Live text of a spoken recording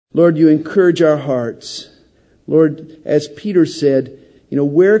Lord, you encourage our hearts. Lord, as Peter said,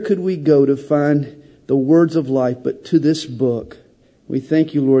 where could we go to find the words of life but to this book? We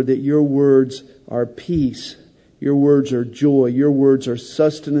thank you, Lord, that your words are peace. Your words are joy. Your words are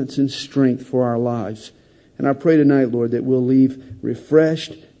sustenance and strength for our lives. And I pray tonight, Lord, that we'll leave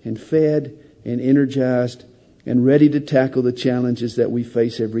refreshed and fed and energized and ready to tackle the challenges that we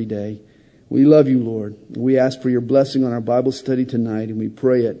face every day. We love you, Lord. We ask for your blessing on our Bible study tonight, and we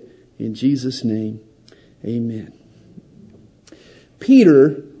pray it in Jesus' name. Amen.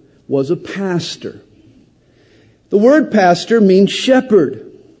 Peter was a pastor. The word pastor means shepherd.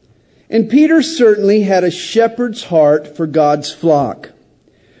 And Peter certainly had a shepherd's heart for God's flock.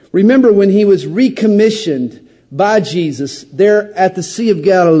 Remember when he was recommissioned by Jesus there at the Sea of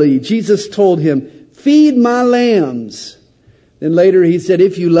Galilee, Jesus told him, "Feed my lambs." Then later he said,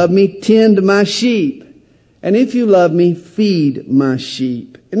 "If you love me, tend my sheep. And if you love me, feed my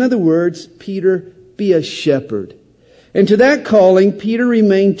sheep." In other words, Peter, be a shepherd. And to that calling, Peter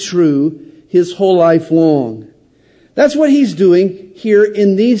remained true his whole life long. That's what he's doing here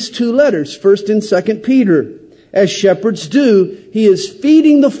in these two letters, 1st and 2nd Peter. As shepherds do, he is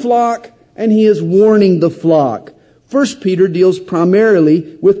feeding the flock and he is warning the flock. 1 Peter deals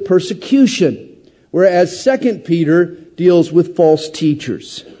primarily with persecution, whereas 2 Peter deals with false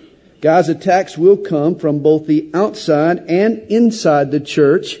teachers. Guys, attacks will come from both the outside and inside the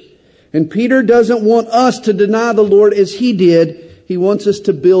church. And Peter doesn't want us to deny the Lord as he did. He wants us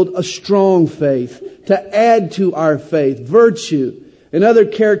to build a strong faith, to add to our faith virtue and other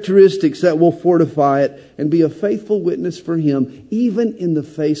characteristics that will fortify it and be a faithful witness for him, even in the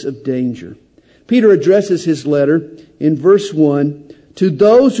face of danger. Peter addresses his letter in verse 1, "To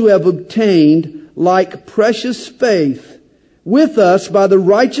those who have obtained like precious faith with us by the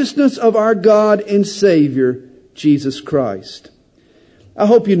righteousness of our God and Savior, Jesus Christ." I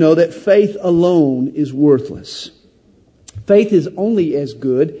hope you know that faith alone is worthless. Faith is only as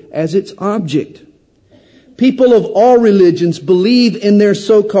good as its object. People of all religions believe in their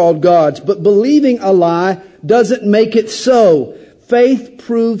so-called gods, but believing a lie doesn't make it so. Faith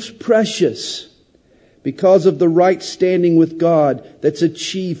proves precious because of the right standing with God that's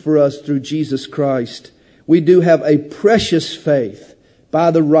achieved for us through Jesus Christ. We do have a precious faith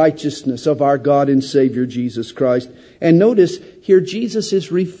by the righteousness of our God and Savior Jesus Christ. And notice here Jesus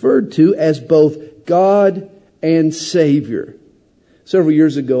is referred to as both God and Savior. Several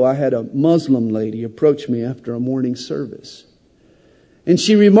years ago, I had a Muslim lady approach me after a morning service. And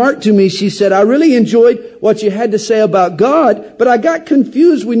she remarked to me, she said, "I really enjoyed what you had to say about God, but I got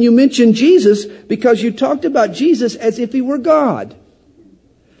confused when you mentioned Jesus because you talked about Jesus as if he were God."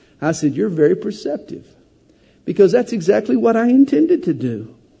 I said, "You're very perceptive, because that's exactly what I intended to do.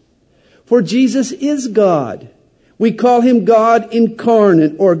 For Jesus is God. We call him God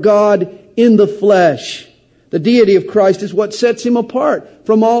incarnate or God in the flesh. The deity of Christ is what sets him apart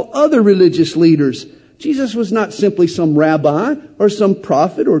from all other religious leaders. Jesus was not simply some rabbi or some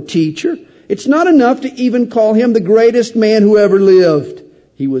prophet or teacher. It's not enough to even call him the greatest man who ever lived.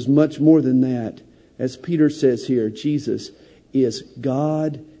 He was much more than that. As Peter says here, Jesus is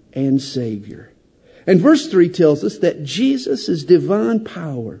God and Savior." And verse 3 tells us that Jesus' divine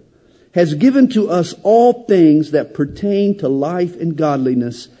power has given to us all things that pertain to life and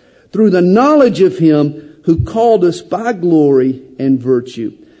godliness through the knowledge of him who called us by glory and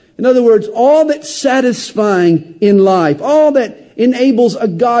virtue. In other words, all that's satisfying in life, all that enables a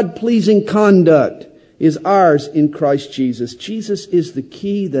God-pleasing conduct is ours in Christ Jesus. Jesus is the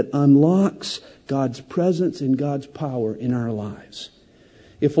key that unlocks God's presence and God's power in our lives.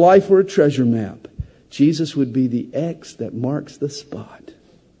 If life were a treasure map, Jesus would be the X that marks the spot.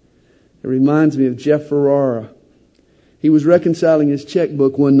 It reminds me of Jeff Ferrara. He was reconciling his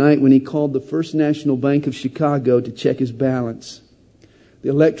checkbook one night when he called the First National Bank of Chicago to check his balance. The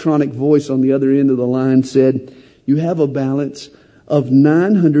electronic voice on the other end of the line said, "You have a balance of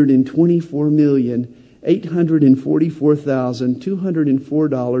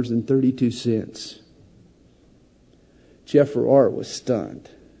 $924,844,204.32. Jeff Ferrara was stunned.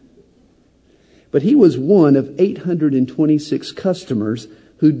 But he was one of 826 customers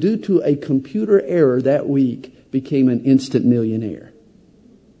who, due to a computer error that week, became an instant millionaire.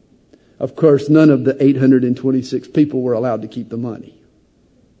 Of course, none of the 826 people were allowed to keep the money.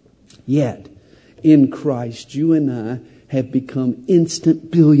 Yet, in Christ, you and I have become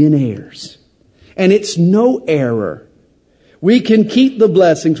instant billionaires. And it's no error. We can keep the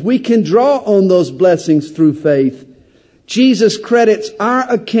blessings. We can draw on those blessings through faith. Jesus credits our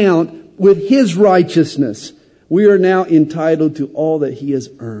account with his righteousness. We are now entitled to all that he has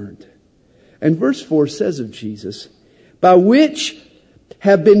earned. And verse 4 says of Jesus, "By which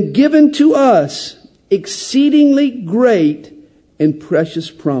have been given to us exceedingly great and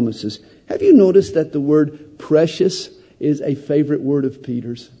precious promises. Have you noticed that the word precious is a favorite word of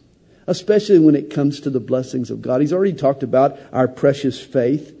Peter's? Especially when it comes to the blessings of God. He's already talked about our precious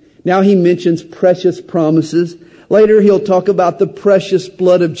faith. Now he mentions precious promises. Later he'll talk about the precious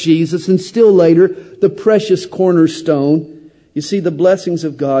blood of Jesus, and still later, the precious cornerstone. You see, the blessings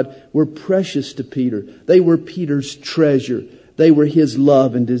of God were precious to Peter. They were Peter's treasure. They were his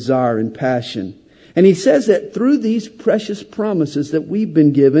love and desire and passion. And he says that through these precious promises that we've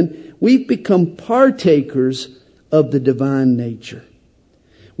been given, we've become partakers of the divine nature.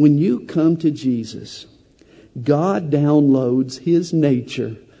 When you come to Jesus, God downloads His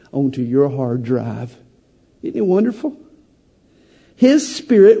nature onto your hard drive. Isn't it wonderful? His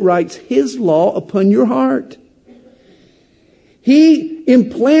Spirit writes His law upon your heart. He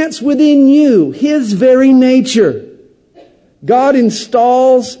implants within you His very nature. God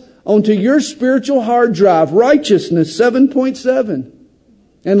installs onto your spiritual hard drive righteousness 7.7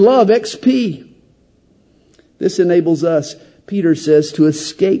 and love XP. This enables us, Peter says, to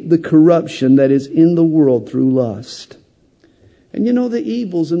escape the corruption that is in the world through lust. And you know, the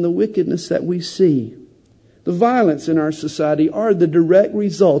evils and the wickedness that we see, the violence in our society, are the direct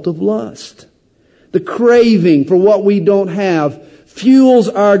result of lust. The craving for what we don't have fuels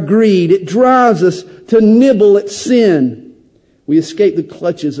our greed. It drives us to nibble at sin. We escape the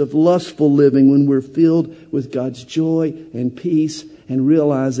clutches of lustful living when we're filled with God's joy and peace and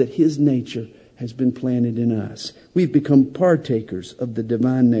realize that His nature has been planted in us. We've become partakers of the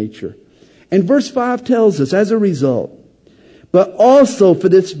divine nature. And verse 5 tells us, as a result, but also for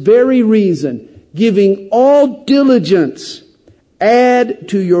this very reason, giving all diligence, add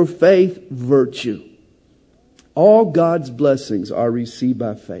to your faith virtue. All God's blessings are received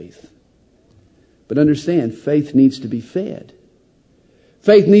by faith. But understand, faith needs to be fed.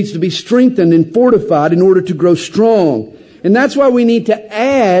 Faith needs to be strengthened and fortified in order to grow strong. And that's why we need to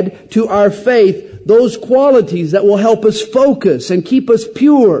add to our faith those qualities that will help us focus and keep us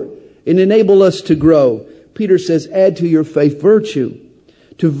pure and enable us to grow. Peter says, add to your faith virtue.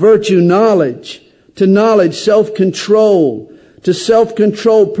 To virtue, knowledge. To knowledge, self-control. To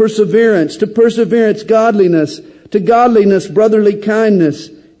self-control, perseverance. To perseverance, godliness. To godliness, brotherly kindness.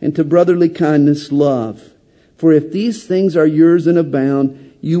 And to brotherly kindness, love. For if these things are yours and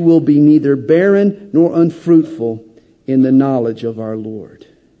abound, you will be neither barren nor unfruitful in the knowledge of our Lord.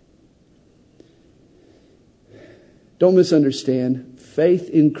 Don't misunderstand. Faith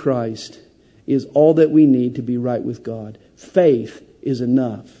in Christ is all that we need to be right with God. Faith is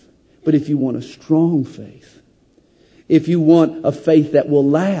enough. But if you want a strong faith, if you want a faith that will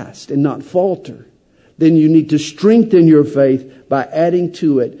last and not falter, then you need to strengthen your faith by adding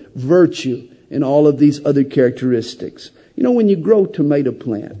to it virtue and all of these other characteristics. You know, when you grow tomato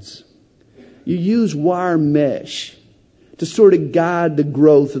plants, you use wire mesh to sort of guide the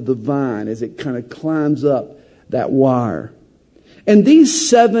growth of the vine as it kind of climbs up that wire. And these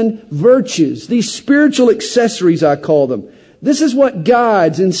 7 virtues, these spiritual accessories, I call them, this is what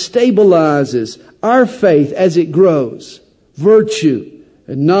guides and stabilizes our faith as it grows. Virtue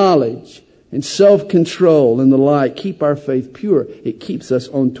and knowledge and self-control and the like keep our faith pure. It keeps us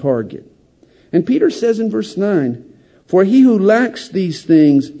on target. And Peter says in verse 9, for he who lacks these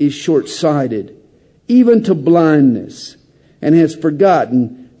things is short-sighted, even to blindness, and has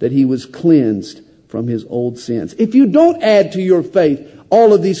forgotten that he was cleansed from his old sins. If you don't add to your faith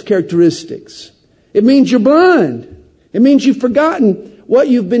all of these characteristics, it means you're blind. It means you've forgotten what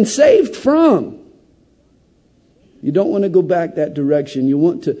you've been saved from. You don't want to go back that direction. You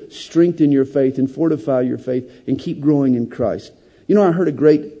want to strengthen your faith and fortify your faith and keep growing in Christ. You know, I heard a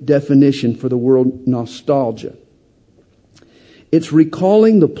great definition for the word nostalgia. It's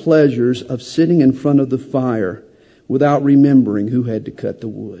recalling the pleasures of sitting in front of the fire without remembering who had to cut the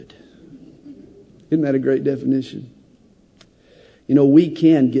wood. Isn't that a great definition? You know, we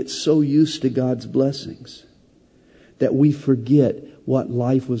can get so used to God's blessings that we forget what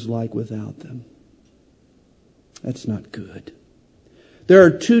life was like without them. That's not good. There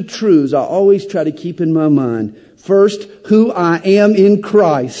are 2 truths I always try to keep in my mind. First, who I am in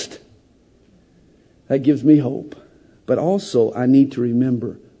Christ. That gives me hope. But also, I need to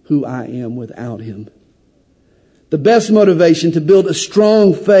remember who I am without Him. The best motivation to build a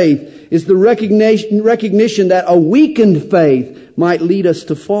strong faith is the recognition that a weakened faith might lead us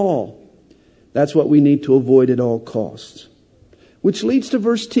to fall. That's what we need to avoid at all costs. Which leads to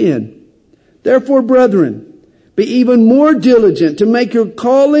verse 10. Therefore, brethren, be even more diligent to make your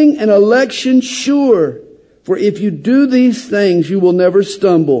calling and election sure. For if you do these things, you will never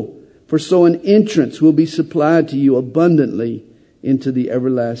stumble. For so an entrance will be supplied to you abundantly into the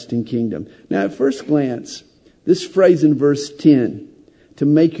everlasting kingdom. Now, at first glance, this phrase in verse 10, to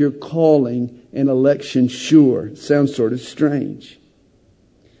make your calling and election sure, sounds sort of strange.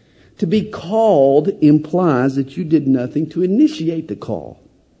 To be called implies that you did nothing to initiate the call.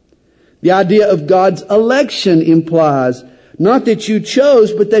 The idea of God's election implies not that you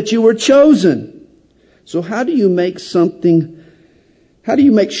chose, but that you were chosen. So how do you make sure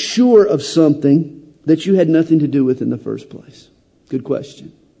of something that you had nothing to do with in the first place? Good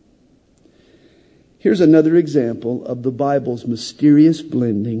question. Here's another example of the Bible's mysterious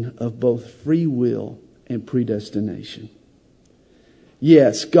blending of both free will and predestination.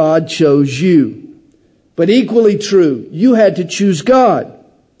 Yes, God chose you. But equally true, you had to choose God.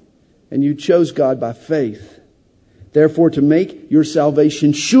 And you chose God by faith. Therefore, to make your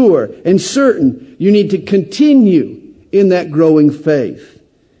salvation sure and certain, you need to continue in that growing faith.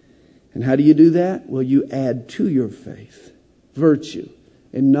 And how do you do that? Well, you add to your faith virtue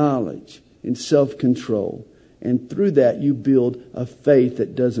and knowledge and self-control. And through that, you build a faith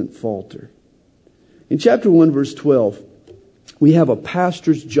that doesn't falter. In chapter 1, verse 12, we have a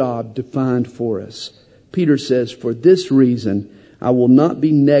pastor's job defined for us. Peter says, "For this reason, I will not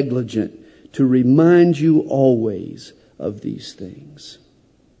be negligent to remind you always of these things."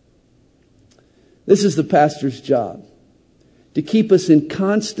 This is the pastor's job, to keep us in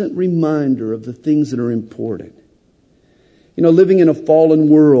constant reminder of the things that are important. You know, living in a fallen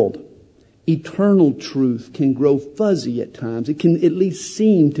world, eternal truth can grow fuzzy at times. It can at least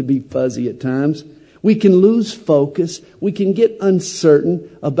seem to be fuzzy at times. We can lose focus. We can get uncertain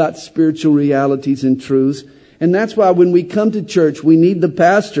about spiritual realities and truths. And that's why when we come to church, we need the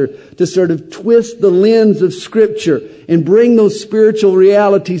pastor to sort of twist the lens of Scripture and bring those spiritual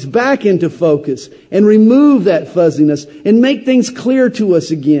realities back into focus and remove that fuzziness and make things clear to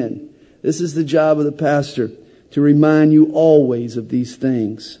us again. This is the job of the pastor, to remind you always of these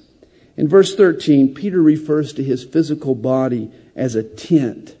things. In verse 13, Peter refers to his physical body as a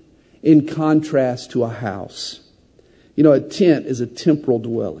tent in contrast to a house. You know, a tent is a temporal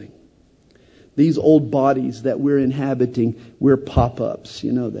dwelling. These old bodies that we're inhabiting, we're pop-ups.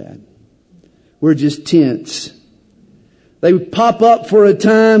 You know that. We're just tents. They pop up for a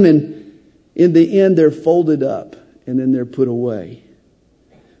time, and in the end, they're folded up, and then they're put away.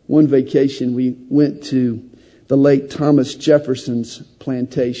 One vacation, we went to the late Thomas Jefferson's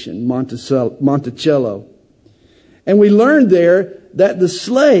plantation, Monticello. And we learned there that the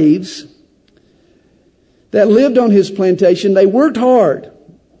slaves that lived on his plantation, they worked hard.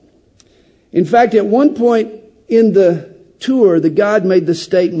 In fact, at one point in the tour, the guide made the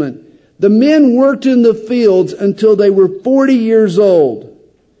statement, the men worked in the fields until they were 40 years old.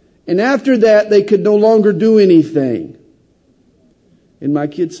 And after that, they could no longer do anything. And my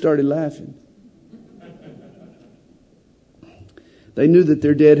kids started laughing. They knew that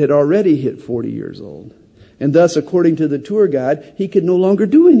their dad had already hit 40 years old. And thus, according to the tour guide, he could no longer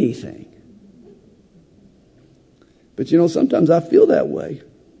do anything. But you know, sometimes I feel that way.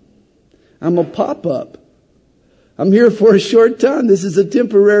 I'm a pop-up. I'm here for a short time. This is a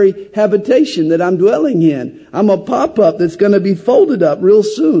temporary habitation that I'm dwelling in. I'm a pop-up that's going to be folded up real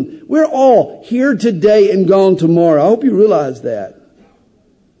soon. We're all here today and gone tomorrow. I hope you realize that.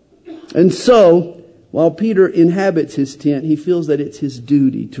 And so, while Peter inhabits his tent, he feels that it's his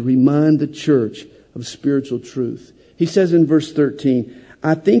duty to remind the church of spiritual truth. He says in verse 13,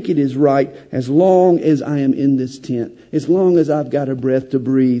 I think it is right, as long as I am in this tent, as long as I've got a breath to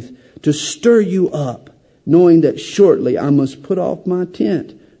breathe, to stir you up, knowing that shortly I must put off my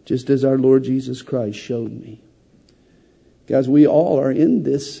tent, just as our Lord Jesus Christ showed me. Guys, we all are in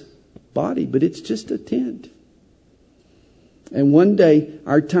this body, but it's just a tent. And one day,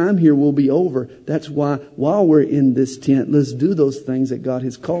 our time here will be over. That's why, while we're in this tent, let's do those things that God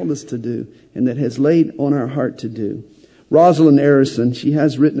has called us to do and that has laid on our heart to do. Rosalind Arison, she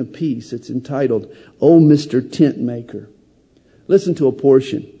has written a piece. It's entitled, Oh, Mr. Tent Maker. Listen to a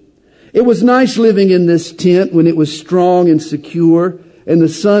portion. It was nice living in this tent when it was strong and secure and the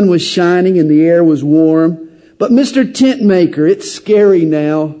sun was shining and the air was warm. But Mr. Tent Maker, it's scary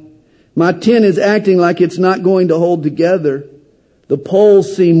now. My tent is acting like it's not going to hold together. The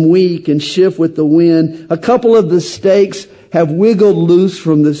poles seem weak and shift with the wind. A couple of the stakes have wiggled loose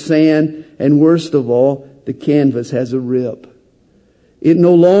from the sand. And worst of all, the canvas has a rip. It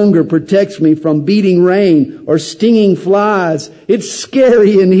no longer protects me from beating rain or stinging flies. It's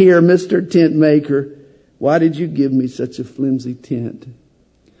scary in here, Mr. Tent Maker. Why did you give me such a flimsy tent?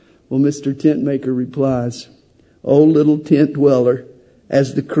 Well, Mr. Tent Maker replies, Oh, little tent dweller,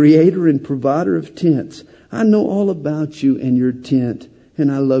 as the creator and provider of tents, I know all about you and your tent,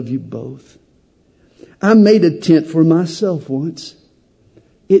 and I love you both. I made a tent for myself once.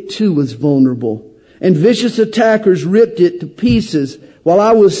 It too was vulnerable, and vicious attackers ripped it to pieces while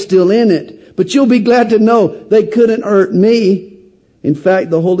I was still in it. But you'll be glad to know they couldn't hurt me. In fact,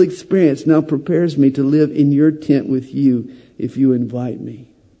 the whole experience now prepares me to live in your tent with you if you invite me.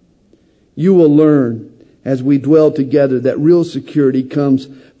 You will learn as we dwell together that real security comes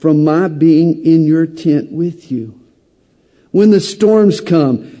from my being in your tent with you. When the storms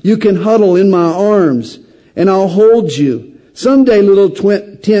come, you can huddle in my arms and I'll hold you. Someday, little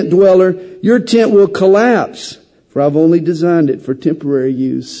tent dweller, your tent will collapse, for I've only designed it for temporary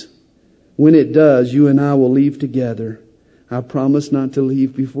use. When it does, you and I will leave together. I promise not to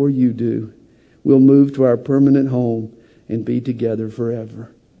leave before you do. We'll move to our permanent home and be together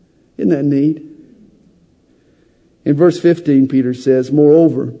forever. Isn't that neat? In verse 15, Peter says,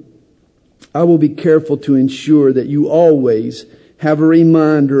 moreover, I will be careful to ensure that you always have a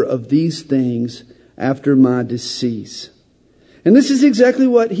reminder of these things after my decease. And this is exactly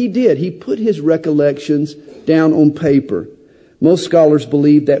what he did. He put his recollections down on paper. Most scholars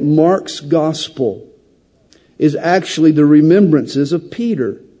believe that Mark's gospel is actually the remembrances of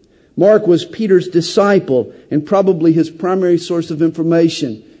Peter. Mark was Peter's disciple and probably his primary source of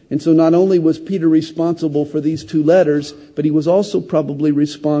information. And so not only was Peter responsible for these two letters, but he was also probably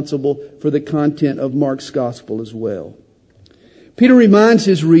responsible for the content of Mark's gospel as well. Peter reminds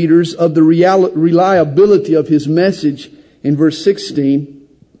his readers of the reliability of his message in verse 16.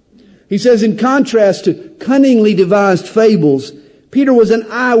 He says, in contrast to cunningly devised fables, Peter was an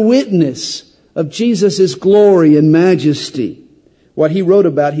eyewitness of Jesus' glory and majesty. What he wrote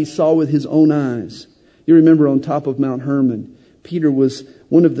about, he saw with his own eyes. You remember on top of Mount Hermon, Peter was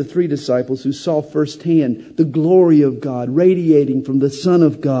one of the three disciples who saw firsthand the glory of God radiating from the Son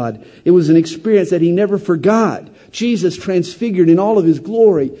of God. It was an experience that he never forgot. Jesus transfigured in all of his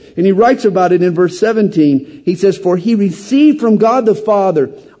glory. And he writes about it in verse 17. He says, for he received from God the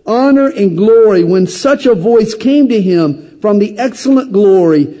Father honor and glory when such a voice came to him from the excellent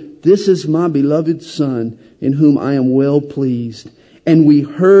glory. This is my beloved Son in whom I am well pleased. And we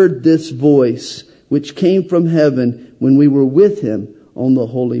heard this voice which came from heaven when we were with him on the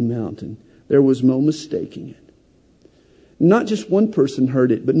holy mountain. There was no mistaking it. Not just one person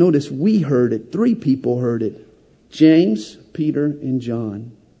heard it, but notice we heard it. 3 people heard it. James, Peter, and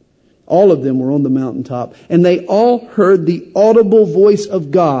John. All of them were on the mountaintop, and they all heard the audible voice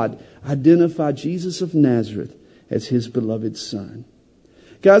of God identify Jesus of Nazareth as his beloved Son.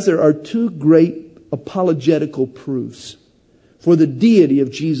 Guys, there are 2 great apologetical proofs for the deity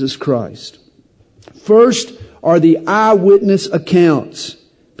of Jesus Christ. First are the eyewitness accounts,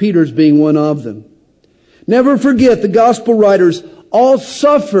 Peter's being one of them. Never forget, the gospel writers all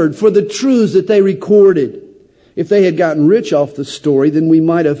suffered for the truths that they recorded. If they had gotten rich off the story, then we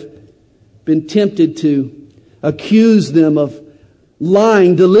might have been tempted to accuse them of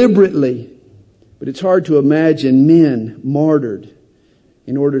lying deliberately. But it's hard to imagine men martyred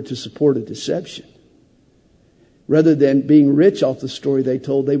in order to support a deception. Rather than being rich off the story they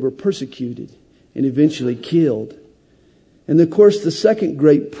told, they were persecuted and eventually killed. And of course, the second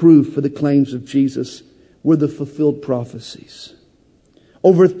great proof for the claims of Jesus were the fulfilled prophecies.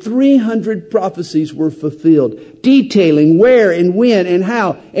 Over 300 prophecies were fulfilled, detailing where and when and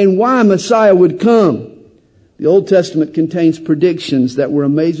how and why Messiah would come. The Old Testament contains predictions that were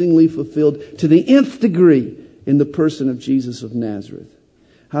amazingly fulfilled to the nth degree in the person of Jesus of Nazareth.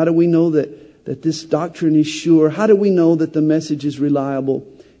 How do we know that this doctrine is sure? How do we know that the message is reliable?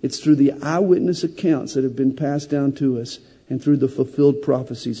 It's through the eyewitness accounts that have been passed down to us and through the fulfilled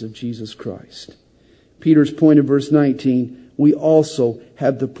prophecies of Jesus Christ. Peter's point in verse 19, we also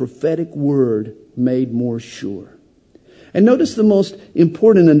have the prophetic word made more sure. And notice the most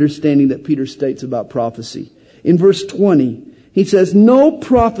important understanding that Peter states about prophecy. In verse 20, he says, no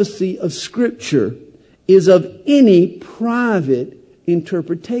prophecy of Scripture is of any private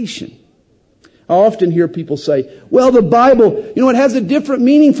interpretation. I often hear people say, well, the Bible, it has a different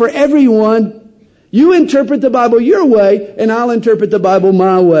meaning for everyone. You interpret the Bible your way, and I'll interpret the Bible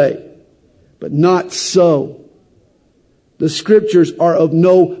my way. But not so. The Scriptures are of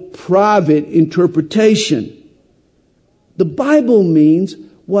no private interpretation. The Bible means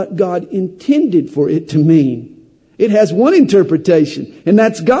what God intended for it to mean. It has one interpretation, and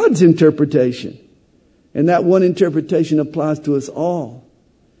that's God's interpretation. And that one interpretation applies to us all.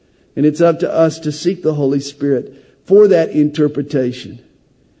 And it's up to us to seek the Holy Spirit for that interpretation.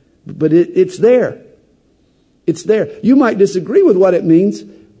 But it's there. It's there. You might disagree with what it means.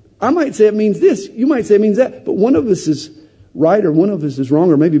 I might say it means this. You might say it means that. But one of us is right or one of us is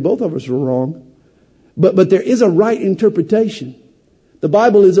wrong, or maybe both of us are wrong. But there is a right interpretation. The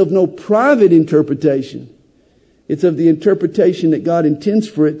Bible is of no private interpretation. It's of the interpretation that God intends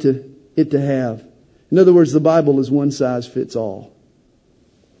for it to have. In other words, the Bible is one size fits all.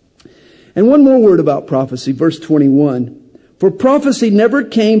 And one more word about prophecy, verse 21. For prophecy never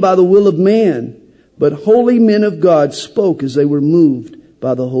came by the will of man, but holy men of God spoke as they were moved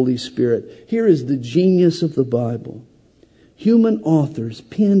by the Holy Spirit. Here is the genius of the Bible. Human authors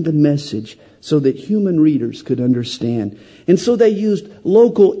penned a message so that human readers could understand. And so they used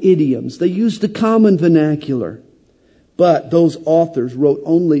local idioms. They used the common vernacular. But those authors wrote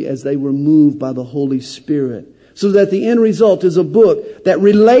only as they were moved by the Holy Spirit. So that the end result is a book that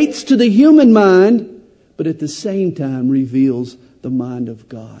relates to the human mind, but at the same time reveals the mind of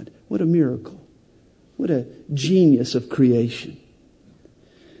God. What a miracle. What a genius of creation.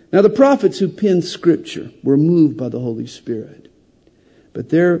 Now the prophets who penned Scripture were moved by the Holy Spirit. But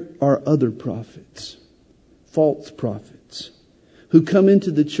there are other prophets, false prophets, who come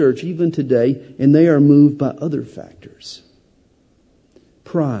into the church even today, and they are moved by other factors.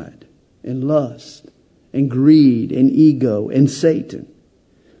 Pride and lust and greed and ego and Satan.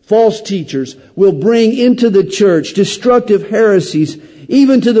 False teachers will bring into the church destructive heresies,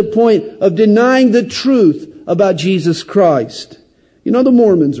 even to the point of denying the truth about Jesus Christ. You know, the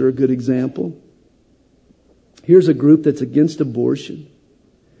Mormons are a good example. Here's a group that's against abortion.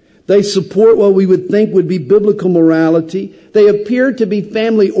 They support what we would think would be biblical morality. They appear to be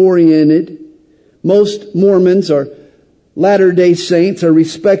family-oriented. Most Mormons are Latter-day Saints, are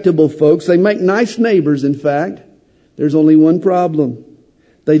respectable folks. They make nice neighbors, in fact. There's only one problem.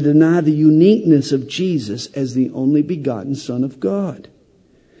 They deny the uniqueness of Jesus as the only begotten Son of God.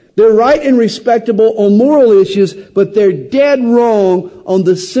 They're right and respectable on moral issues, but they're dead wrong on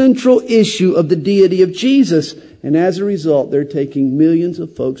the central issue of the deity of Jesus. And as a result, they're taking millions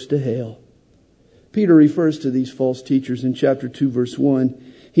of folks to hell. Peter refers to these false teachers in chapter 2, verse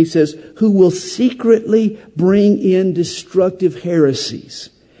 1. He says, who will secretly bring in destructive heresies,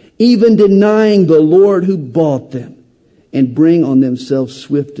 even denying the Lord who bought them, and bring on themselves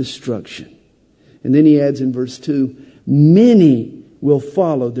swift destruction. And then he adds in verse 2, many will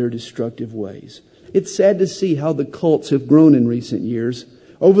follow their destructive ways. It's sad to see how the cults have grown in recent years.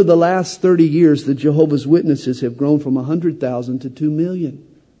 Over the last 30 years, the Jehovah's Witnesses have grown from 100,000 to 2 million.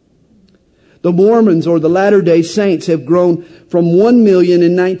 The Mormons or the Latter-day Saints have grown from 1 million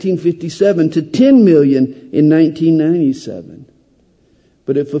in 1957 to 10 million in 1997.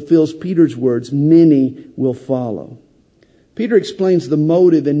 But it fulfills Peter's words, many will follow. Peter explains the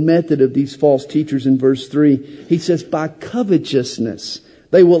motive and method of these false teachers in verse 3. He says, by covetousness,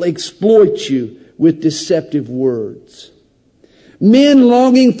 they will exploit you with deceptive words. Men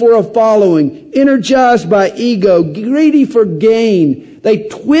longing for a following, energized by ego, greedy for gain. They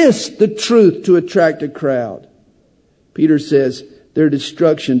twist the truth to attract a crowd. Peter says their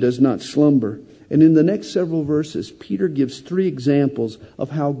destruction does not slumber. And in the next several verses, Peter gives 3 examples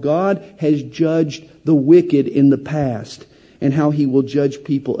of how God has judged the wicked in the past and how he will judge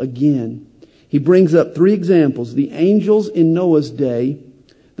people again. He brings up 3 examples: the angels in Noah's day,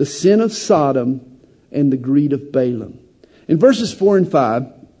 the sin of Sodom, and the greed of Balaam. In verses 4 and 5,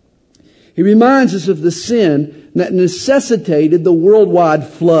 he reminds us of the sin that necessitated the worldwide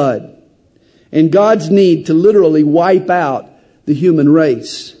flood and God's need to literally wipe out the human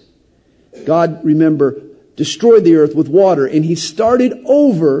race. God, remember, destroyed the earth with water, and he started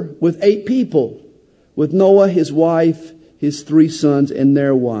over with 8 people, with Noah, his wife, his 3 sons, and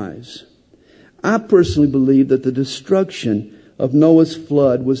their wives. I personally believe that the destruction of Noah's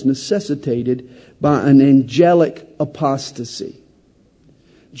flood was necessitated by an angelic apostasy.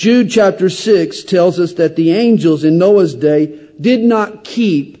 Jude chapter 6 tells us that the angels in Noah's day did not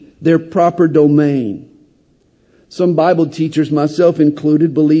keep their proper domain. Some Bible teachers, myself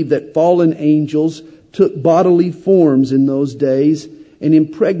included, believe that fallen angels took bodily forms in those days and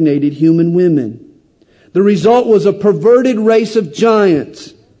impregnated human women. The result was a perverted race of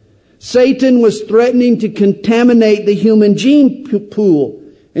giants. Satan was threatening to contaminate the human gene pool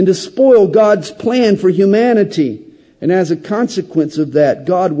and to spoil God's plan for humanity. And as a consequence of that,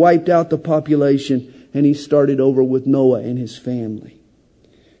 God wiped out the population and he started over with Noah and his family.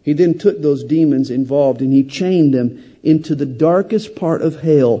 He then took those demons involved and he chained them into the darkest part of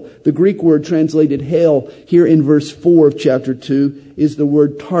hell. The Greek word translated hell here in verse 4 of chapter 2 is the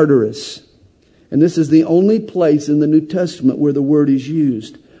word Tartarus. And this is the only place in the New Testament where the word is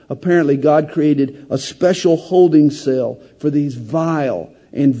used. Apparently God created a special holding cell for these vile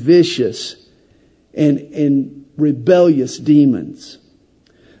and vicious and rebellious demons.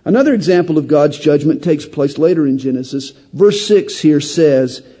 Another example of God's judgment takes place later in Genesis. Verse 6 here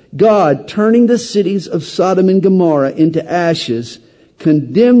says, God, turning the cities of Sodom and Gomorrah into ashes,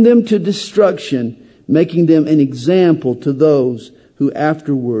 condemned them to destruction, making them an example to those who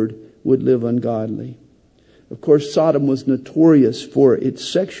afterward would live ungodly. Of course, Sodom was notorious for its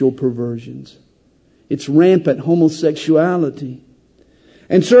sexual perversions, its rampant homosexuality.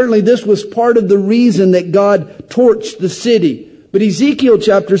 And certainly this was part of the reason that God torched the city. But Ezekiel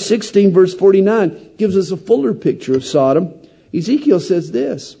chapter 16 verse 49 gives us a fuller picture of Sodom. Ezekiel says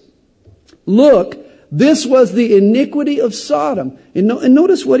this, "Look, this was the iniquity of Sodom." And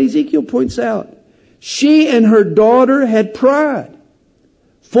notice what Ezekiel points out. "She and her daughter had pride,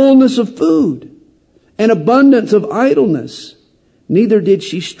 fullness of food, and abundance of idleness. Neither did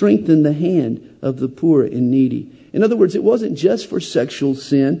she strengthen the hand of the poor and needy." In other words, it wasn't just for sexual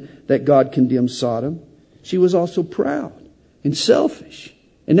sin that God condemned Sodom. She was also proud and selfish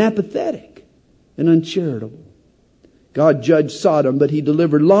and apathetic and uncharitable. God judged Sodom, but He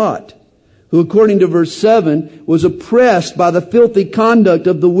delivered Lot, who according to verse 7 was oppressed by the filthy conduct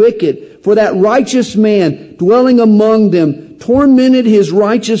of the wicked. For that righteous man dwelling among them tormented his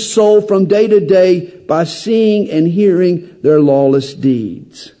righteous soul from day to day by seeing and hearing their lawless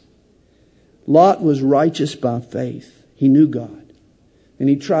deeds. Lot was righteous by faith. He knew God, and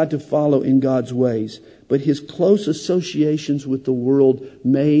he tried to follow in God's ways. But his close associations with the world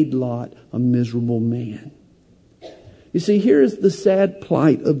made Lot a miserable man. You see, here is the sad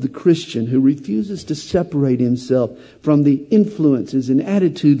plight of the Christian who refuses to separate himself from the influences and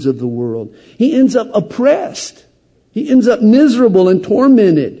attitudes of the world. He ends up oppressed. He ends up miserable and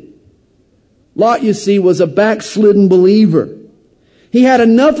tormented. Lot, you see, was a backslidden believer. He had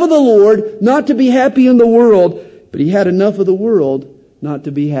enough of the Lord not to be happy in the world, but he had enough of the world not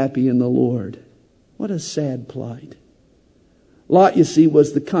to be happy in the Lord. What a sad plight. Lot, you see,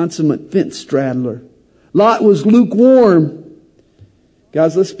 was the consummate fence straddler. Lot was lukewarm.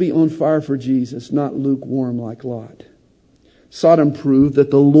 Guys, let's be on fire for Jesus, not lukewarm like Lot. Sodom proved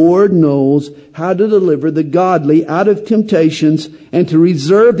that the Lord knows how to deliver the godly out of temptations and to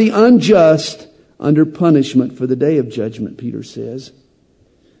reserve the unjust under punishment for the day of judgment, Peter says.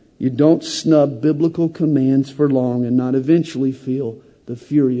 You don't snub biblical commands for long and not eventually feel the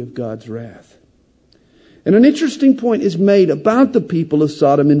fury of God's wrath. And an interesting point is made about the people of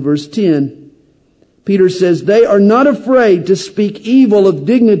Sodom in verse 10. Peter says, "They are not afraid to speak evil of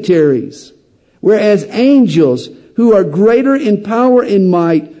dignitaries, whereas angels who are greater in power and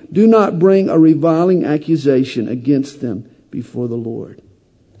might do not bring a reviling accusation against them before the Lord."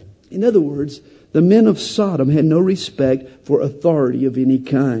 In other words, the men of Sodom had no respect for authority of any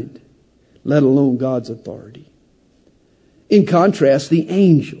kind, let alone God's authority. In contrast, the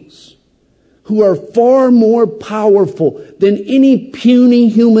angels, who are far more powerful than any puny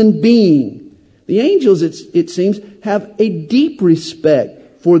human being, the angels, it seems, have a deep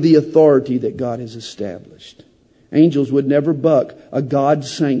respect for the authority that God has established. Angels would never buck a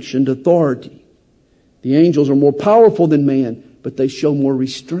God-sanctioned authority. The angels are more powerful than man, but they show more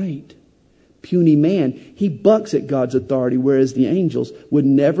restraint. Puny man, he bucks at God's authority, whereas the angels would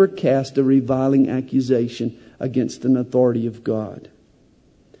never cast a reviling accusation against an authority of God.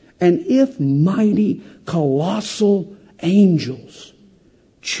 And if mighty, colossal angels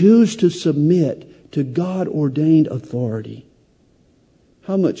choose to submit to God-ordained authority,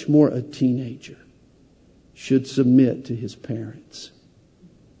 how much more a teenager should submit to his parents?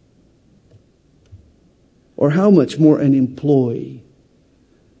 Or how much more an employee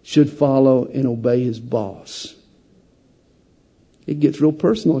should follow and obey his boss? It gets real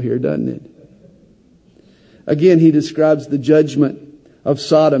personal here, doesn't it? Again, he describes the judgment of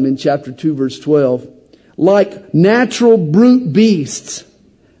Sodom in chapter 2, verse 12. Like natural brute beasts,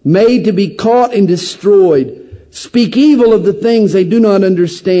 made to be caught and destroyed, speak evil of the things they do not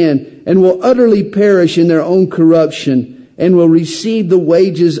understand, and will utterly perish in their own corruption, and will receive the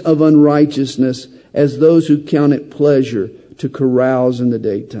wages of unrighteousness as those who count it pleasure to carouse in the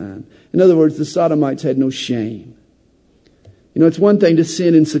daytime. In other words, the Sodomites had no shame. You know, it's one thing to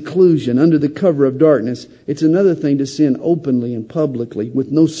sin in seclusion under the cover of darkness. It's another thing to sin openly and publicly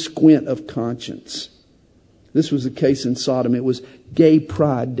with no squint of conscience. This was the case in Sodom. It was Gay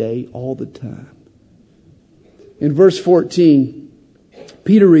Pride Day all the time. In verse 14,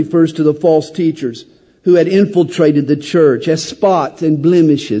 Peter refers to the false teachers who had infiltrated the church as spots and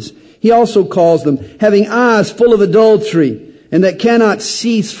blemishes. He also calls them having eyes full of adultery and that cannot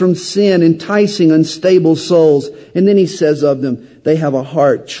cease from sin, enticing unstable souls. And then he says of them, they have a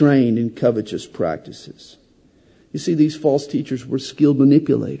heart trained in covetous practices. You see, these false teachers were skilled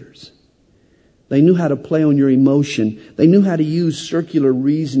manipulators. They knew how to play on your emotion. They knew how to use circular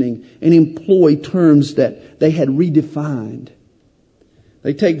reasoning and employ terms that they had redefined.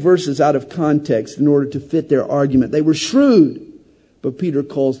 They take verses out of context in order to fit their argument. They were shrewd, But Peter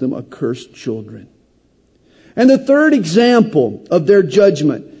calls them accursed children. And the third example of their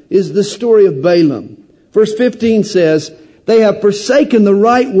judgment is the story of Balaam. Verse 15 says, they have forsaken the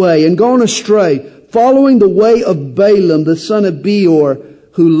right way and gone astray, following the way of Balaam, the son of Beor,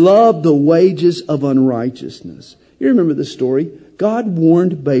 who loved the wages of unrighteousness. You remember the story. God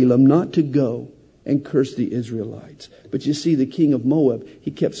warned Balaam not to go and curse the Israelites. But you see, the king of Moab,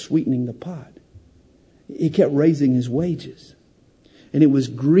 he kept sweetening the pot. He kept raising his wages. And it was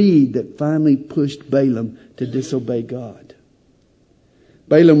greed that finally pushed Balaam to disobey God.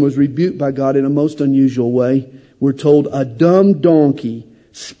 Balaam was rebuked by God in a most unusual way. We're told a dumb donkey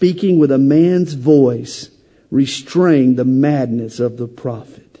speaking with a man's voice restrained the madness of the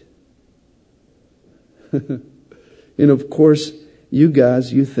prophet. And of course, you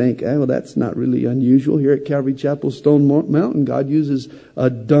guys, you think, well, that's not really unusual. Here at Calvary Chapel, Stone Mountain, God uses a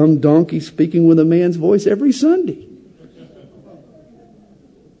dumb donkey speaking with a man's voice every Sunday.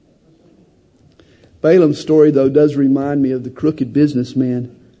 Balaam's story, though, does remind me of the crooked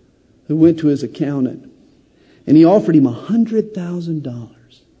businessman who went to his accountant. And he offered him $100,000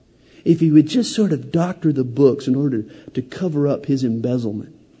 if he would just sort of doctor the books in order to cover up his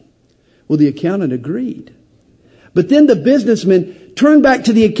embezzlement. Well, the accountant agreed. But then the businessman turned back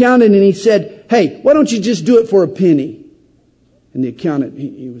to the accountant and he said, hey, why don't you just do it for a penny? And the accountant,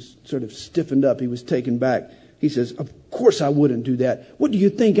 he was sort of stiffened up. He was taken back. He says, of course I wouldn't do that. What do you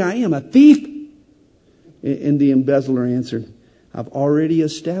think I am, a thief? And the embezzler answered, I've already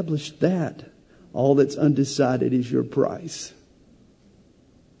established that. All that's undecided is your price.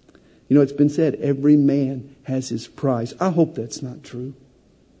 You know, it's been said, every man has his price. I hope that's not true.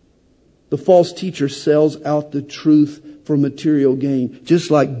 The false teacher sells out the truth for material gain, just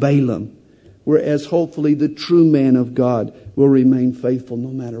like Balaam. Whereas hopefully the true man of God will remain faithful no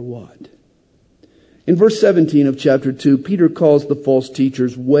matter what. In verse 17 of chapter 2, Peter calls the false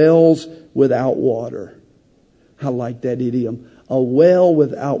teachers wells without water. I like that idiom. A well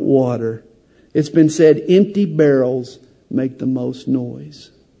without water. It's been said, empty barrels make the most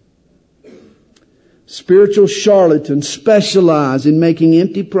noise. Spiritual charlatans specialize in making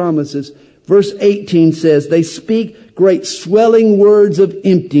empty promises. Verse 18 says, they speak great swelling words of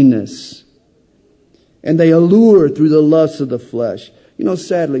emptiness. And they allure through the lusts of the flesh. You know,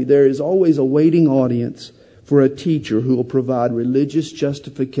 sadly, there is always a waiting audience for a teacher who will provide religious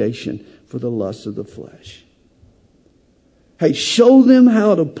justification for the lusts of the flesh. Hey, show them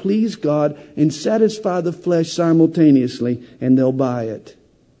how to please God and satisfy the flesh simultaneously, and they'll buy it.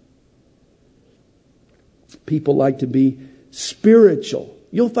 People like to be spiritual.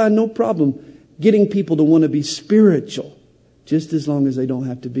 You'll find no problem getting people to want to be spiritual, just as long as they don't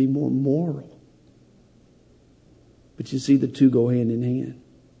have to be more moral. But you see, the two go hand in hand.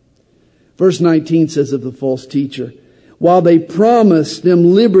 Verse 19 says of the false teacher, while they promise them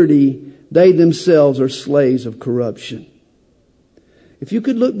liberty, they themselves are slaves of corruption. If you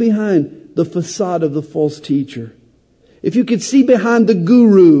could look behind the facade of the false teacher, if you could see behind the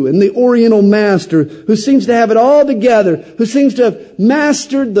guru and the oriental master who seems to have it all together, who seems to have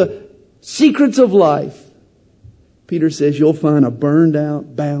mastered the secrets of life, Peter says you'll find a burned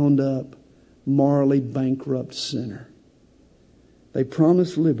out, bound up, morally bankrupt sinner. They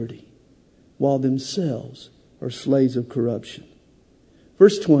promise liberty while themselves are slaves of corruption.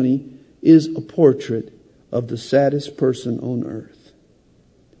 Verse 20 is a portrait of the saddest person on earth.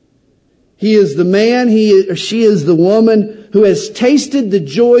 He is the man, she is the woman who has tasted the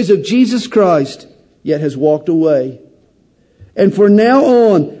joys of Jesus Christ, yet has walked away. And from now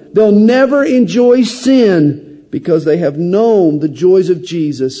on, they'll never enjoy sin because they have known the joys of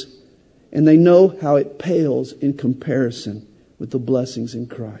Jesus and they know how it pales in comparison with the blessings in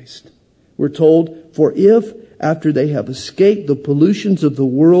Christ. We're told, for if, after they have escaped the pollutions of the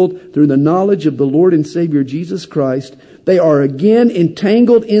world through the knowledge of the Lord and Savior Jesus Christ, they are again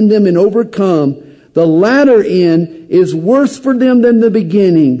entangled in them and overcome, the latter end is worse for them than the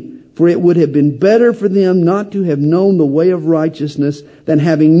beginning. For it would have been better for them not to have known the way of righteousness than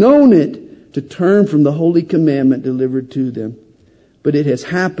having known it to turn from the holy commandment delivered to them. But it has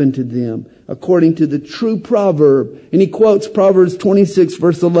happened to them according to the true proverb. And he quotes Proverbs 26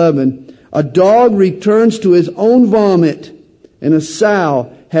 verse 11. A dog returns to his own vomit, and a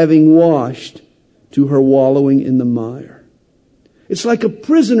sow having washed to her wallowing in the mire. It's like a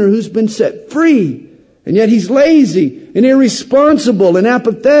prisoner who's been set free, and yet he's lazy and irresponsible and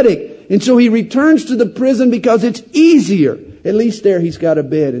apathetic. And so he returns to the prison because it's easier. At least there he's got a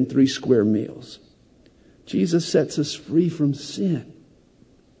bed and 3 square meals. Jesus sets us free from sin.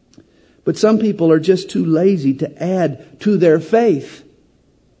 But some people are just too lazy to add to their faith.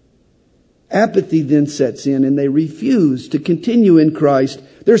 Apathy then sets in and they refuse to continue in Christ.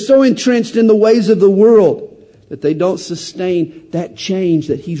 They're so entrenched in the ways of the world that they don't sustain that change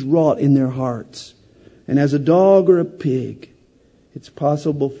that He's wrought in their hearts. And as a dog or a pig, it's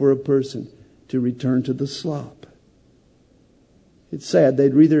possible for a person to return to the slop. It's sad.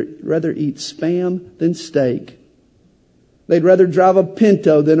 They'd rather eat Spam than steak. They'd rather drive a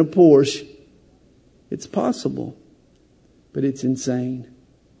Pinto than a Porsche. It's possible, but it's insane.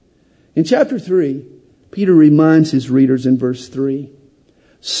 In chapter 3, Peter reminds his readers in verse 3,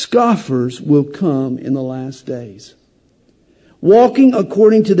 scoffers will come in the last days, walking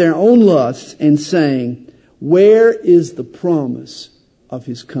according to their own lusts and saying, where is the promise of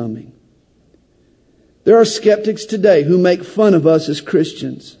His coming? There are skeptics today who make fun of us as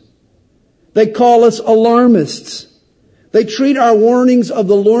Christians. They call us alarmists. They treat our warnings of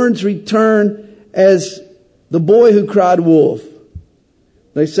the Lord's return as the boy who cried wolf.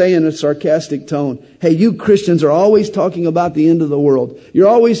 They say in a sarcastic tone, hey, you Christians are always talking about the end of the world. You're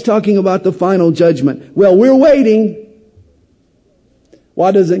always talking about the final judgment. Well, we're waiting.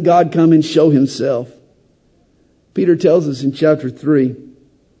 Why doesn't God come and show Himself? Peter tells us in chapter 3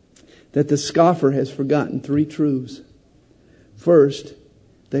 that the scoffer has forgotten 3 truths. First,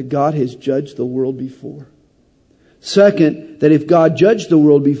 that God has judged the world before. Second, that if God judged the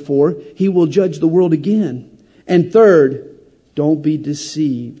world before, He will judge the world again. And third, don't be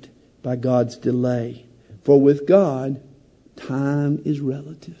deceived by God's delay. For with God, time is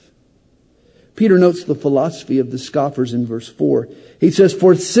relative. Peter notes the philosophy of the scoffers in verse 4. He says,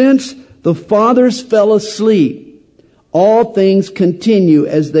 for since the fathers fell asleep, all things continue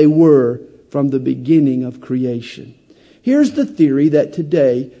as they were from the beginning of creation. Here's the theory that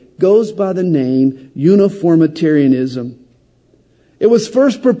today goes by the name uniformitarianism. It was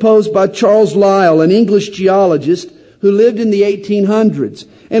first proposed by Charles Lyell, an English geologist who lived in the 1800s.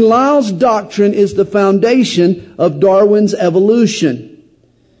 And Lyell's doctrine is the foundation of Darwin's evolution.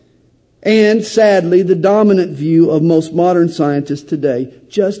 And sadly, the dominant view of most modern scientists today,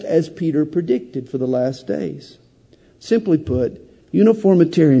 just as Peter predicted for the last days. Simply put,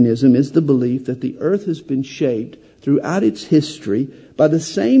 uniformitarianism is the belief that the earth has been shaped throughout its history by the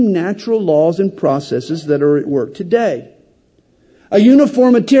same natural laws and processes that are at work today. A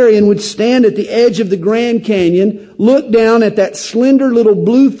uniformitarian would stand at the edge of the Grand Canyon, look down at that slender little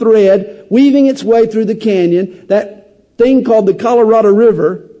blue thread weaving its way through the canyon, that thing called the Colorado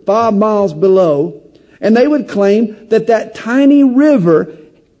River, 5 miles below, and they would claim that that tiny river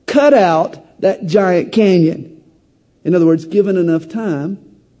cut out that giant canyon. In other words, given enough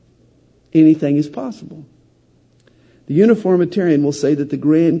time, anything is possible. The uniformitarian will say that the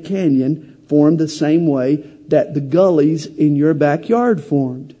Grand Canyon formed the same way that the gullies in your backyard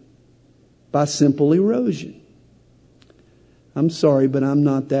formed, by simple erosion. I'm sorry, but I'm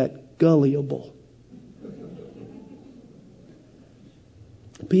not that gullible.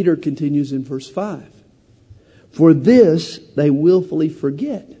 Peter continues in verse 5. For this they willfully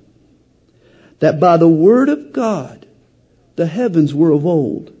forget, that by the word of God the heavens were of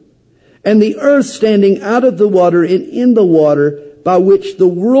old, and the earth standing out of the water and in the water, by which the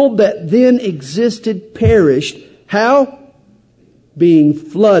world that then existed perished. How? Being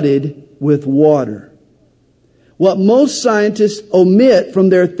flooded with water. What most scientists omit from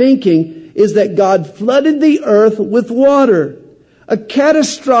their thinking is that God flooded the earth with water. A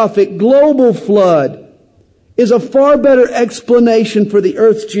catastrophic global flood is a far better explanation for the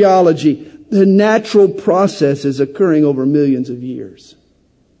earth's geology than natural processes occurring over millions of years.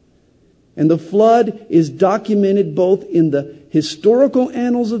 And the flood is documented both in the historical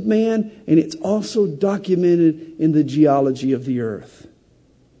annals of man, and it's also documented in the geology of the earth.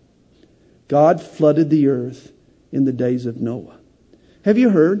 God flooded the earth in the days of Noah. Have you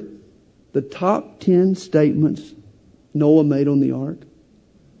heard the top 10 statements Noah made on the ark?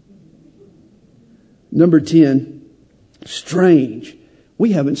 Number 10, strange.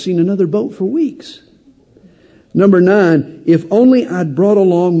 We haven't seen another boat for weeks. Number 9, if only I'd brought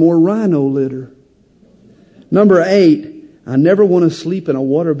along more rhino litter. Number 8, I never want to sleep in a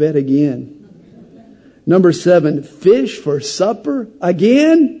waterbed again. Number 7, fish for supper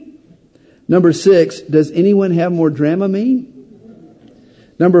again. Number 6, does anyone have more Dramamine?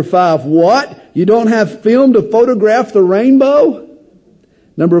 Number 5, what? You don't have film to photograph the rainbow?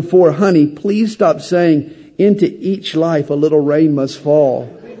 Number 4, honey, please stop saying, into each life a little rain must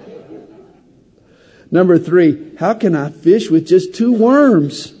fall. Number 3, how can I fish with just 2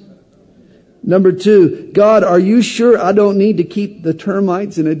 worms? Number 2, God, are you sure I don't need to keep the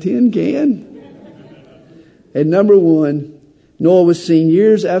termites in a tin can? And number 1, Noah was seen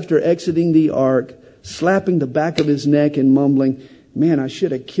years after exiting the ark, slapping the back of his neck and mumbling, Man, I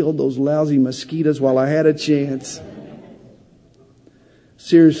should have killed those lousy mosquitoes while I had a chance.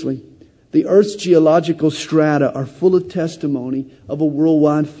 Seriously, the Earth's geological strata are full of testimony of a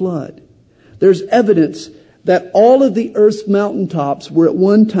worldwide flood. There's evidence that all of the Earth's mountaintops were at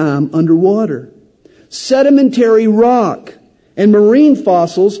one time underwater. Sedimentary rock and marine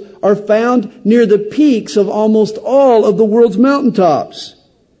fossils are found near the peaks of almost all of the world's mountaintops.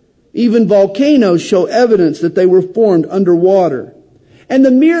 Even volcanoes show evidence that they were formed underwater. And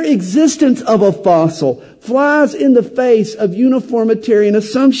the mere existence of a fossil flies in the face of uniformitarian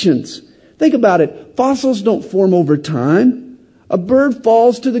assumptions. Think about it. Fossils don't form over time. A bird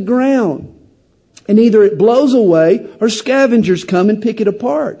falls to the ground, and either it blows away or scavengers come and pick it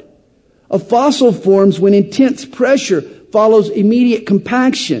apart. A fossil forms when intense pressure follows immediate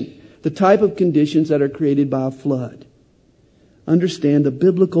compaction, the type of conditions that are created by a flood. Understand, the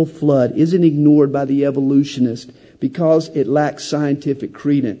biblical flood isn't ignored by the evolutionist because it lacks scientific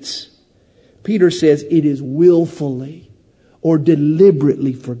credence. Peter says it is willfully or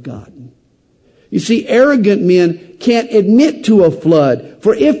deliberately forgotten. You see, arrogant men can't admit to a flood,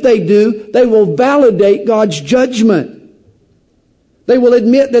 for if they do, they will validate God's judgment. They will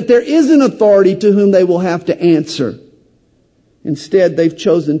admit that there is an authority to whom they will have to answer. Instead, they've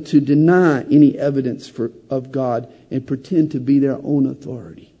chosen to deny any evidence of God and pretend to be their own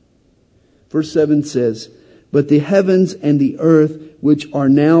authority. Verse 7 says, "But the heavens and the earth, which are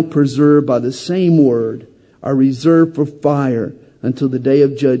now preserved by the same word, are reserved for fire until the day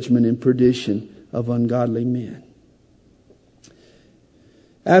of judgment and perdition of ungodly men."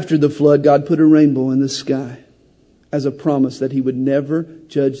 After the flood, God put a rainbow in the sky as a promise that He would never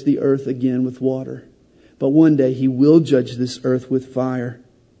judge the earth again with water. But one day He will judge this earth with fire.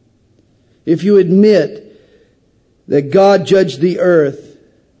 If you admit that God judged the earth,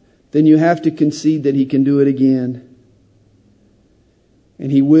 then you have to concede that He can do it again.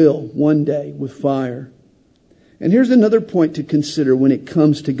 And He will one day with fire. And here's another point to consider when it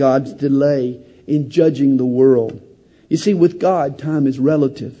comes to God's delay in judging the world. You see, with God, time is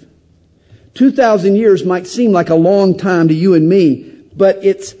relative. 2,000 years might seem like a long time to you and me, but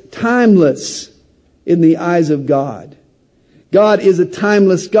it's timeless in the eyes of God. God is a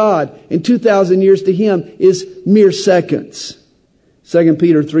timeless God, and 2,000 years to Him is mere seconds. 2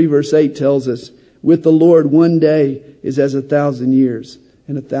 Peter 3 verse 8 tells us, "With the Lord, one day is as 1,000 years,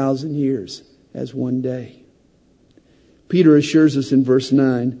 and 1,000 years as one day." Peter assures us in verse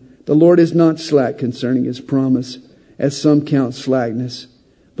 9, "The Lord is not slack concerning His promise, as some count slackness,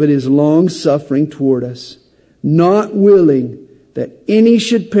 but is long-suffering toward us, not willing that any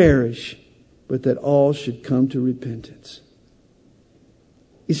should perish, but that all should come to repentance."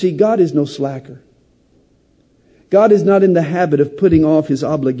 You see, God is no slacker. God is not in the habit of putting off His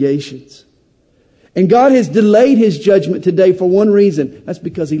obligations. And God has delayed His judgment today for one reason. That's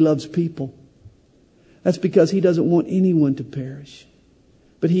because He loves people. That's because He doesn't want anyone to perish.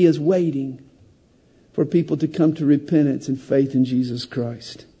 But He is waiting for people to come to repentance and faith in Jesus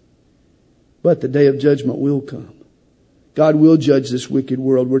Christ. But the day of judgment will come. God will judge this wicked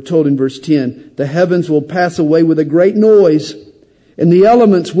world. We're told in verse 10, "The heavens will pass away with a great noise, and the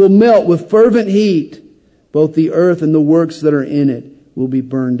elements will melt with fervent heat. Both the earth and the works that are in it will be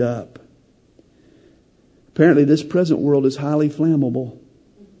burned up." Apparently, this present world is highly flammable.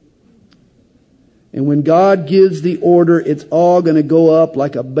 And when God gives the order, it's all going to go up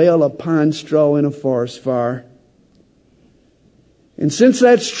like a bale of pine straw in a forest fire. And since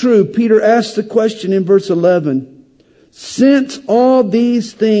that's true, Peter asks the question in verse 11, "Since all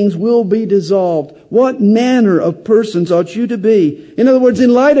these things will be dissolved, what manner of persons ought you to be?" In other words,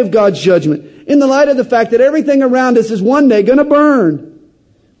 in light of God's judgment, in the light of the fact that everything around us is one day going to burn,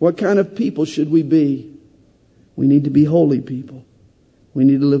 what kind of people should we be? We need to be holy people. We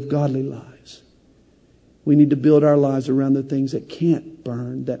need to live godly lives. We need to build our lives around the things that can't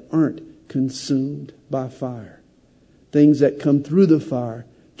burn, that aren't consumed by fire. Things that come through the fire,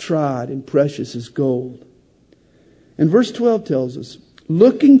 tried and precious as gold. And verse 12 tells us,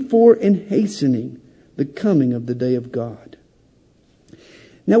 "Looking for and hastening the coming of the day of God."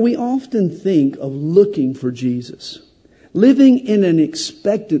 Now, we often think of looking for Jesus, living in an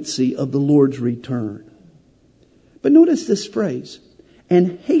expectancy of the Lord's return. But notice this phrase,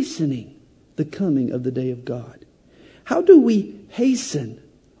 "and hastening the coming of the day of God." How do we hasten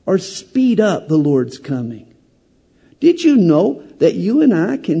or speed up the Lord's coming? Did you know that you and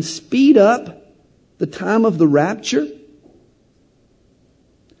I can speed up the time of the rapture?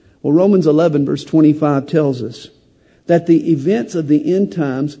 Well, Romans 11 verse 25 tells us that the events of the end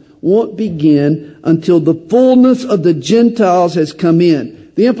times won't begin until the fullness of the Gentiles has come in.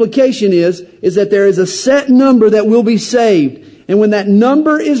 The implication is that there is a set number that will be saved. And when that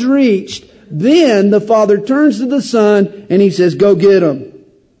number is reached, then the Father turns to the Son and He says, go get them.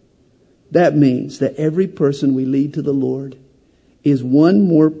 That means that every person we lead to the Lord is one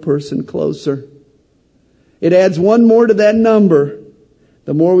more person closer. It adds one more to that number.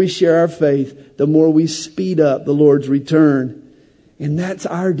 The more we share our faith, the more we speed up the Lord's return. And that's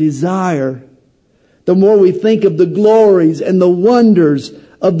our desire. The more we think of the glories and the wonders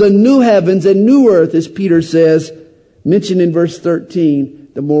of the new heavens and new earth, as Peter says, mentioned in verse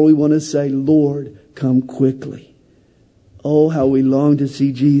 13, the more we want to say, Lord, come quickly. Oh, how we long to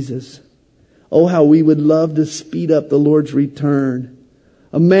see Jesus. Oh, how we would love to speed up the Lord's return.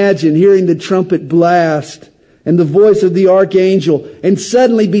 Imagine hearing the trumpet blast and the voice of the archangel and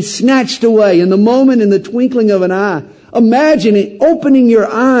suddenly be snatched away in the moment, in the twinkling of an eye. Imagine it, opening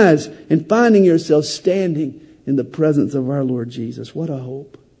your eyes and finding yourself standing in the presence of our Lord Jesus. What a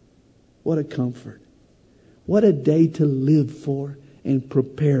hope. What a comfort. What a day to live for and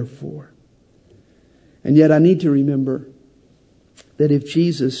prepare for. And yet I need to remember that if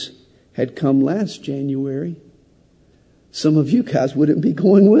Jesus had come last January, some of you guys wouldn't be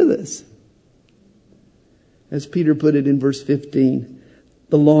going with us. As Peter put it in verse 15,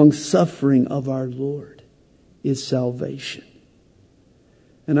 the long suffering of our Lord is salvation.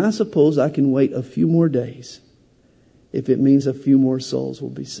 And I suppose I can wait a few more days if it means a few more souls will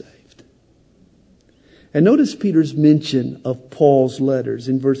be saved. And notice Peter's mention of Paul's letters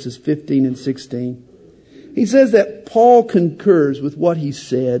in verses 15 and 16. He says that Paul concurs with what he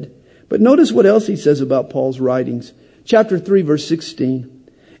said, but notice what else he says about Paul's writings. Chapter 3, verse 16.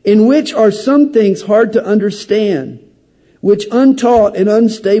 In which are some things hard to understand, which untaught and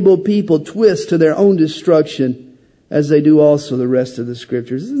unstable people twist to their own destruction, as they do also the rest of the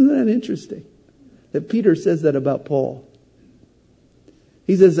Scriptures. Isn't that interesting? That Peter says that about Paul.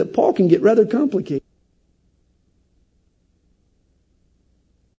 He says that Paul can get rather complicated.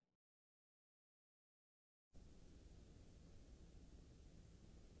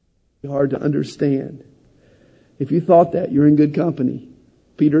 Hard to understand. If you thought that, you're in good company.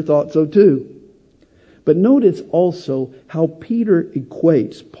 Peter thought so too. But notice also how Peter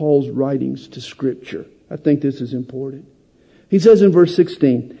equates Paul's writings to Scripture. I think this is important. He says in verse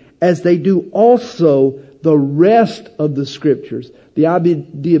 16, as they do also the rest of the Scriptures. The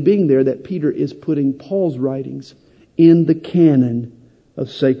idea being there that Peter is putting Paul's writings in the canon of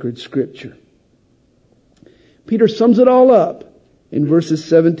sacred Scripture. Peter sums it all up in verses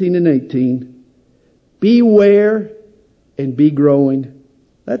 17 and 18. Beware and be growing.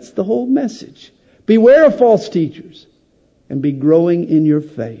 That's the whole message. Beware of false teachers and be growing in your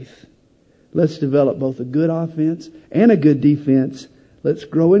faith. Let's develop both a good offense and a good defense. Let's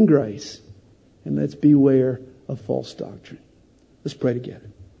grow in grace and let's beware of false doctrine. Let's pray together.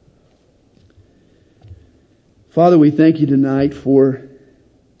 Father, we thank you tonight for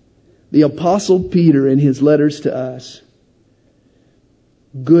the Apostle Peter and his letters to us.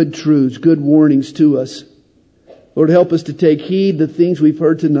 Good truths, good warnings to us. Lord, help us to take heed the things we've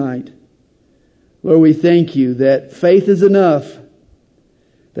heard tonight. Lord, we thank you that faith is enough.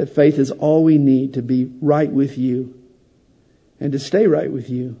 That faith is all we need to be right with you and to stay right with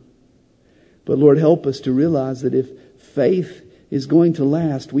you. But Lord, help us to realize that if faith is going to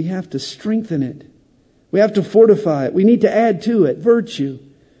last, we have to strengthen it. We have to fortify it. We need to add to it virtue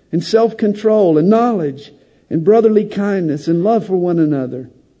and self-control and knowledge and brotherly kindness and love for one another.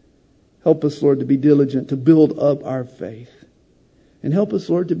 Help us, Lord, to be diligent to build up our faith. And help us,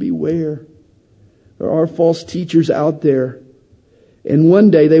 Lord, to beware. There are false teachers out there. And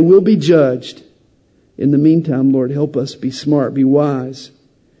one day they will be judged. In the meantime, Lord, help us be smart, be wise,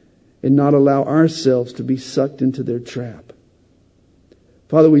 and not allow ourselves to be sucked into their trap.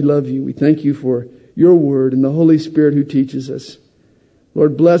 Father, we love you. We thank you for your word and the Holy Spirit who teaches us.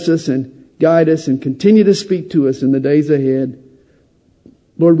 Lord, bless us and guide us and continue to speak to us in the days ahead.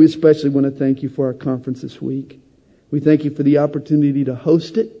 Lord, we especially want to thank you for our conference this week. We thank you for the opportunity to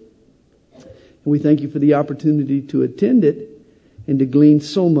host it. And we thank you for the opportunity to attend it and to glean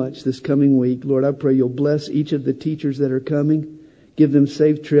so much this coming week. Lord, I pray you'll bless each of the teachers that are coming. Give them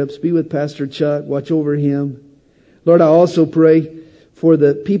safe trips. Be with Pastor Chuck. Watch over him. Lord, I also pray for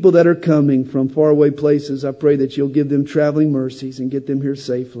the people that are coming from faraway places. I pray that you'll give them traveling mercies and get them here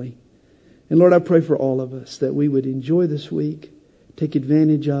safely. And Lord, I pray for all of us that we would enjoy this week, take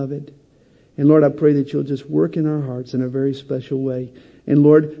advantage of it. And Lord, I pray that you'll just work in our hearts in a very special way. And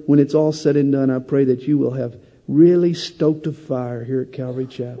Lord, when it's all said and done, I pray that you will have really stoked a fire here at Calvary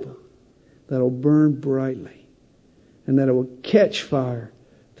Chapel that'll burn brightly and that it will catch fire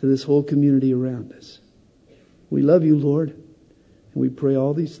to this whole community around us. We love you, Lord, and we pray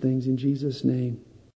all these things in Jesus' name.